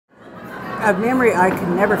A memory I could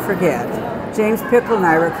never forget. James Pickle and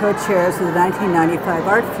I were co-chairs of the 1995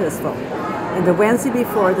 Art Festival. And the Wednesday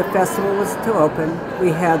before the festival was to open, we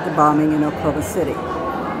had the bombing in Oklahoma City.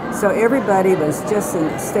 So everybody was just in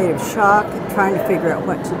a state of shock, trying to figure out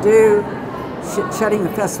what to do. Shutting the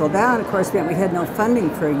festival down, of course, meant we had no funding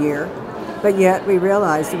for a year, but yet we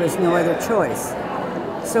realized there was no other choice.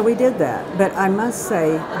 So we did that. But I must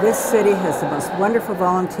say, this city has the most wonderful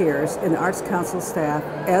volunteers, and the Arts Council staff,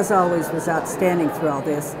 as always, was outstanding through all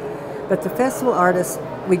this. But the festival artists,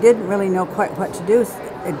 we didn't really know quite what to do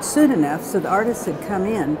soon enough, so the artists had come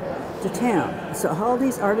in to town. So all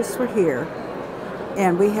these artists were here,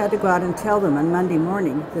 and we had to go out and tell them on Monday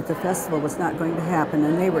morning that the festival was not going to happen.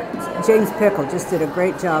 And James Pickle just did a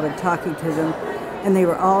great job of talking to them, and they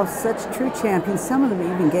were all such true champions. Some of them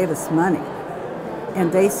even gave us money.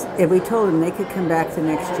 And we told them they could come back the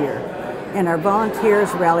next year. And our volunteers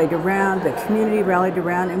rallied around, the community rallied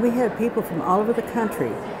around, and we had people from all over the country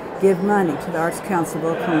give money to the Arts Council of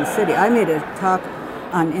Oklahoma City. I made a talk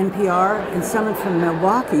on NPR, and someone from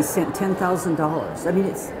Milwaukee sent $10,000. I mean,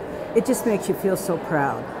 it just makes you feel so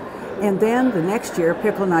proud. And then the next year,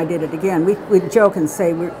 Pickle and I did it again. We joke and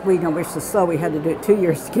say we're so slow we had to do it 2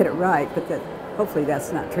 years to get it right, but hopefully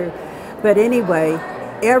that's not true. But anyway,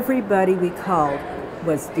 everybody we called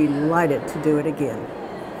was delighted to do it again.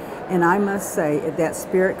 And I must say that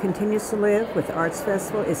spirit continues to live with the Arts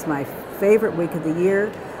Festival. It's my favorite week of the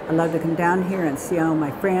year. I love to come down here and see all my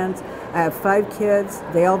friends. I have 5 kids.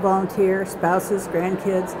 They all volunteer, spouses,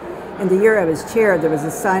 grandkids. And the year I was chair, there was a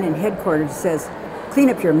sign in headquarters that says, "Clean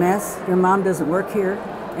up your mess. Your mom doesn't work here."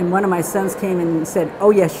 And one of my sons came in and said, "Oh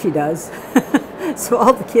yes, she does." So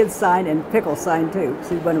all the kids signed, and Pickle signed too.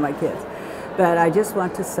 She's one of my kids. But I just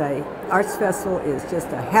want to say, Arts Festival is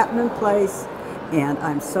just a happening place, and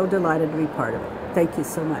I'm so delighted to be part of it. Thank you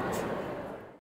so much.